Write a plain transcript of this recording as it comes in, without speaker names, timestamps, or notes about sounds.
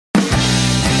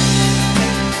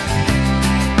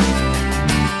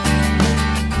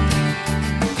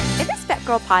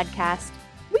VETgirl Podcast,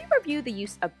 we review the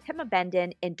use of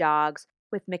Pimobendan in dogs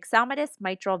with myxomatous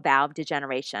mitral valve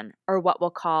degeneration, or what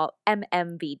we'll call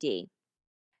MMVD.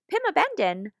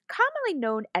 Pimobendan, commonly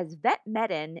known as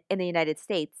Vetmedin in the United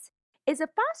States, is a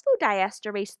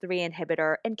phosphodiesterase 3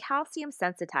 inhibitor and calcium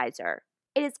sensitizer.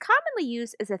 It is commonly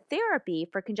used as a therapy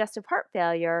for congestive heart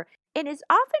failure and is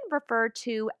often referred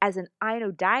to as an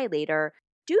inodilator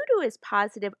due to its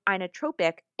positive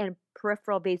inotropic and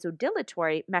peripheral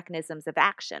vasodilatory mechanisms of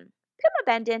action.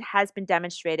 Pimobendan has been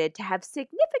demonstrated to have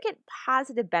significant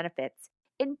positive benefits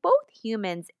in both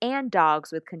humans and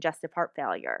dogs with congestive heart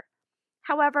failure.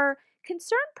 However,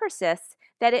 concern persists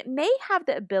that it may have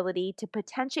the ability to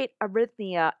potentiate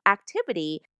arrhythmia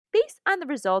activity based on the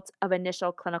results of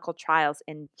initial clinical trials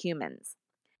in humans.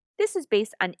 This is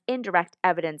based on indirect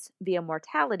evidence via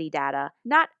mortality data,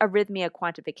 not arrhythmia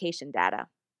quantification data.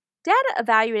 Data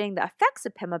evaluating the effects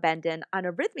of Pimobendan on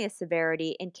arrhythmia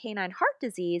severity in canine heart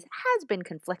disease has been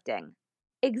conflicting.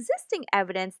 Existing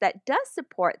evidence that does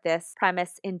support this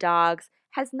premise in dogs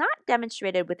has not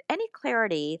demonstrated with any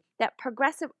clarity that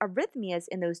progressive arrhythmias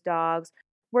in those dogs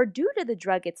were due to the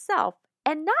drug itself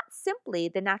and not simply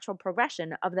the natural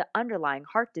progression of the underlying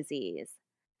heart disease.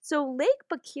 So Lake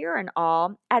Bakir et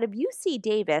al. Out of UC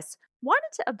Davis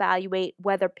wanted to evaluate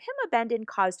whether Pimobendan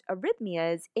caused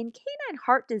arrhythmias in canine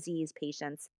heart disease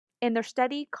patients in their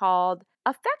study called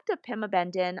Effect of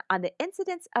Pimobendan on the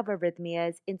Incidence of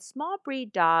Arrhythmias in Small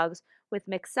Breed Dogs with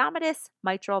Myxomatous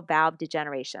Mitral Valve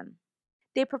Degeneration.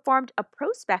 They performed a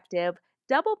prospective,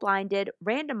 double-blinded,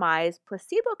 randomized,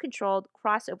 placebo-controlled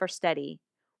crossover study.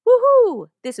 Woohoo!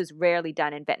 This is rarely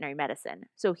done in veterinary medicine,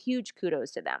 so huge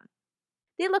kudos to them.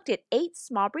 They looked at 8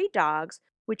 small breed dogs,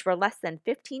 which were less than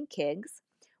 15 kgs,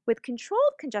 with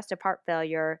controlled congestive heart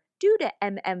failure due to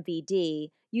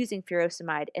MMVD using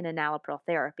furosemide and enalapril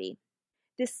therapy.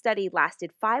 This study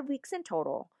lasted 5 weeks in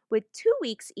total, with 2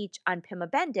 weeks each on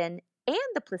Pimobendan and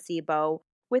the placebo,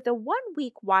 with a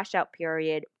 1-week washout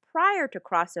period prior to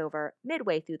crossover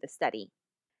midway through the study.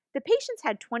 The patients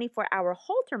had 24-hour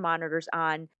Holter monitors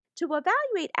on to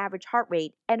evaluate average heart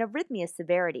rate and arrhythmia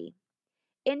severity.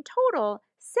 In total,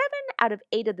 7 out of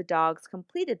 8 of the dogs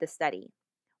completed the study.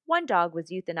 1 dog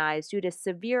was euthanized due to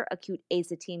severe acute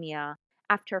azotemia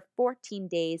after 14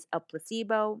 days of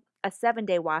placebo, a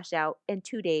 7-day washout, and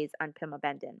 2 days on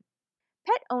Pimobendan.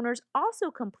 Pet owners also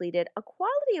completed a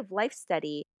quality of life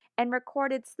study and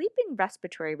recorded sleeping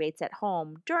respiratory rates at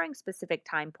home during specific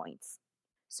time points.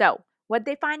 So, what did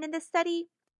they find in this study?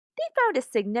 They found a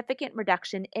significant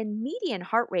reduction in median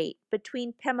heart rate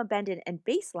between Pimobendan and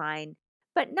baseline,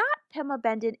 but not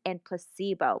Pimobendan and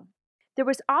placebo. There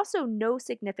was also no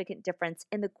significant difference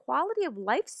in the quality of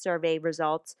life survey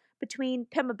results between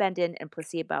Pimobendan and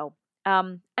placebo.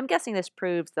 I'm guessing this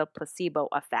proves the placebo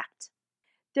effect.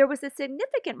 There was a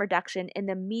significant reduction in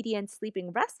the median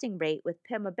sleeping resting rate with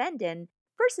Pimobendan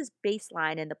versus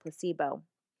baseline in the placebo.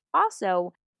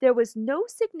 Also, there was no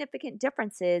significant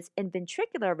differences in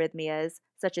ventricular arrhythmias,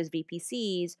 such as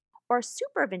VPCs, or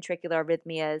supraventricular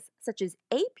arrhythmias, such as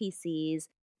APCs,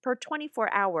 per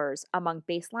 24 hours among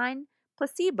baseline,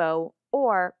 placebo,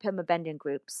 or Pimobendan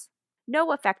groups.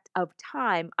 No effect of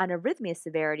time on arrhythmia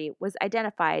severity was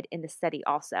identified in the study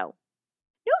also.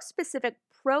 No specific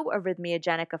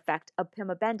pro-arrhythmiogenic effect of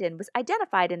Pimobendan was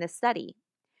identified in the study.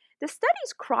 The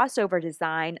study's crossover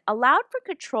design allowed for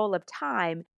control of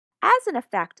time as an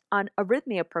effect on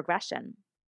arrhythmia progression.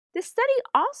 The study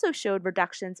also showed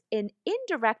reductions in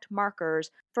indirect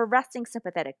markers for resting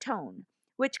sympathetic tone,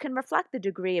 which can reflect the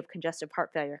degree of congestive heart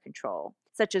failure control,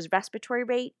 such as respiratory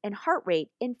rate and heart rate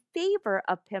in favor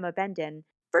of Pimobendan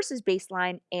versus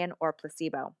baseline and or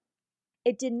placebo.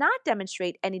 It did not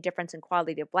demonstrate any difference in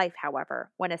quality of life,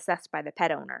 however, when assessed by the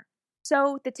pet owner.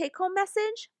 So, the take-home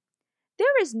message?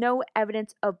 There is no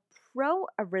evidence of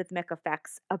pro-arrhythmic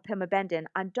effects of Pimobendan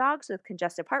on dogs with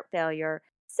congestive heart failure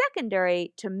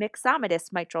secondary to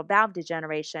myxomatous mitral valve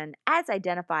degeneration as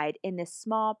identified in this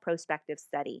small prospective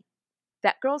study.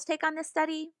 VETgirl's take on this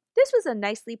study? This was a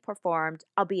nicely performed,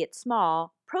 albeit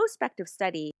small, prospective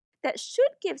study that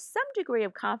should give some degree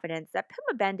of confidence that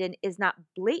Pimobendan is not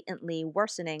blatantly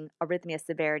worsening arrhythmia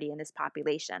severity in this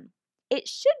population. It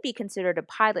should be considered a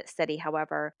pilot study,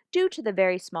 however, due to the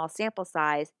very small sample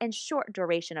size and short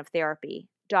duration of therapy.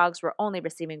 Dogs were only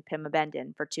receiving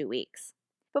Pimobendan for 2 weeks.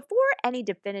 Before any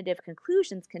definitive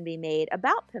conclusions can be made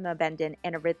about Pimobendan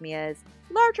and arrhythmias,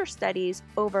 larger studies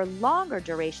over longer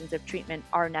durations of treatment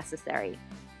are necessary.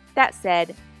 That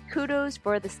said, kudos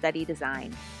for the study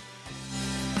design.